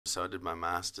So I did my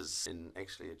master's in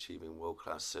actually achieving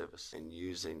world-class service and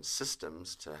using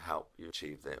systems to help you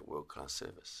achieve that world-class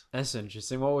service. That's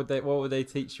interesting. What would they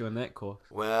teach you in that course?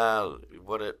 Well,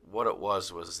 what it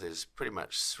was there's pretty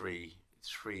much three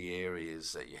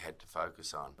areas that you had to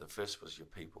focus on. The first was your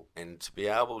people. And to be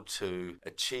able to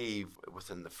achieve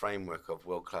within the framework of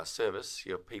world-class service,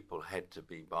 your people had to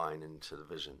be buying into the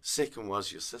vision. Second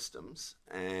was your systems,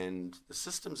 and the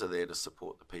systems are there to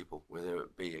support the people, whether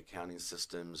it be accounting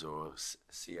systems or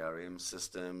CRM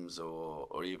systems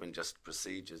or even just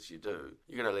procedures you do.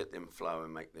 You're going to let them flow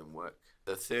and make them work.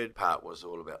 The third part was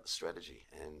all about the strategy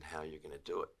and how you're going to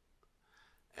do it.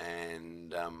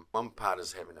 And one part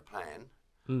is having a plan,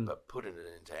 but putting it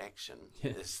into action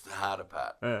is the harder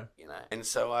part, And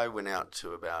so I went out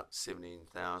to about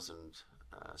 17,000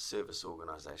 service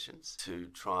organisations to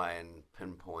try and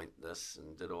pinpoint this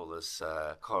and did all this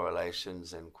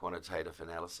correlations and quantitative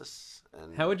analysis.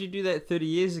 And How would you do that 30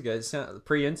 years ago? It sounded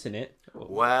pre-internet.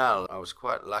 well, I was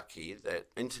quite lucky that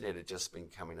internet had just been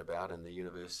coming about and the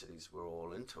universities were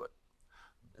all into it.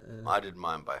 I did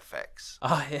mine by fax.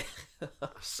 Oh, yeah.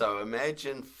 So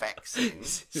imagine faxing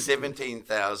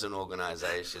 17,000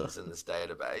 organisations in this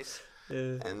database,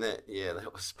 and that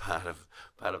was part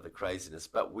of the craziness.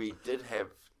 But we did have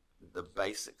the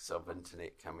basics of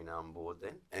internet coming on board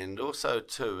then, and also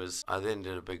too is I then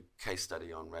did a big case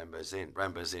study on Rambo Zen.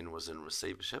 Rambo Zen was in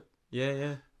receivership.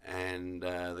 Yeah. And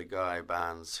the guy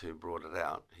Barnes who brought it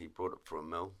out, he brought it for $1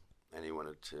 million, and he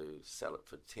wanted to sell it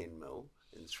for $10 million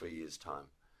in 3 years' time.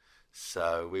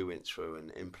 So we went through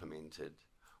and implemented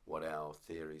what our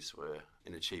theories were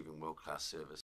in achieving world-class service.